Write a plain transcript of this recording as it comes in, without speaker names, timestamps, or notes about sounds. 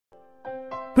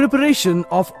Preparation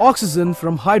of oxygen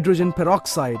from hydrogen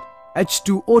peroxide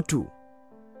H2O2.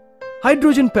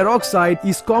 Hydrogen peroxide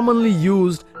is commonly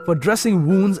used for dressing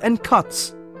wounds and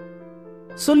cuts.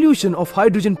 Solution of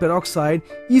hydrogen peroxide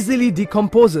easily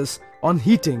decomposes on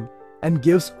heating and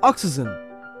gives oxygen.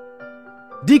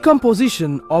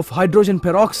 Decomposition of hydrogen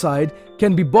peroxide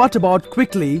can be brought about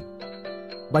quickly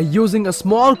by using a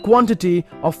small quantity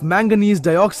of manganese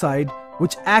dioxide,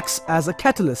 which acts as a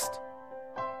catalyst.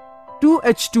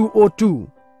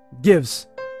 2H2O2 gives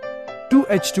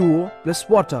 2H2O plus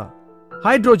water.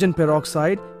 Hydrogen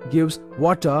peroxide gives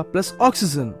water plus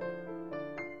oxygen.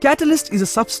 Catalyst is a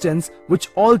substance which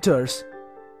alters,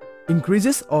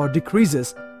 increases or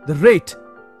decreases the rate,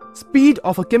 speed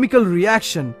of a chemical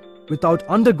reaction without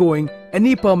undergoing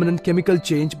any permanent chemical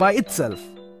change by itself.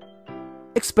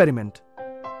 Experiment.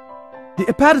 The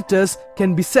apparatus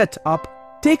can be set up.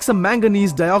 Take some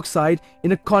manganese dioxide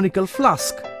in a conical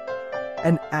flask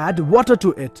and add water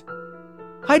to it.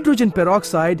 Hydrogen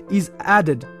peroxide is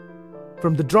added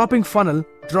from the dropping funnel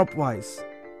dropwise.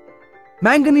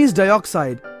 Manganese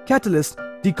dioxide catalyst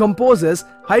decomposes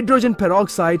hydrogen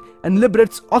peroxide and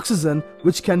liberates oxygen,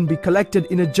 which can be collected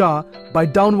in a jar by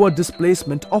downward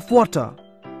displacement of water.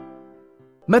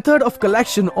 Method of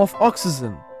collection of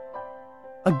oxygen.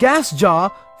 A gas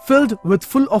jar filled with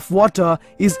full of water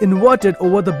is inverted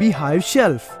over the beehive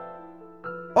shelf.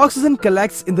 Oxygen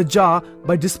collects in the jar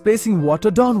by displacing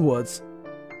water downwards.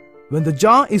 When the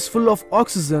jar is full of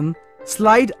oxygen,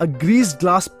 slide a greased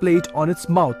glass plate on its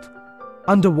mouth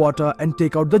underwater and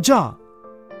take out the jar.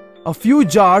 A few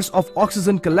jars of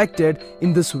oxygen collected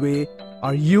in this way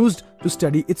are used to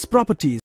study its properties.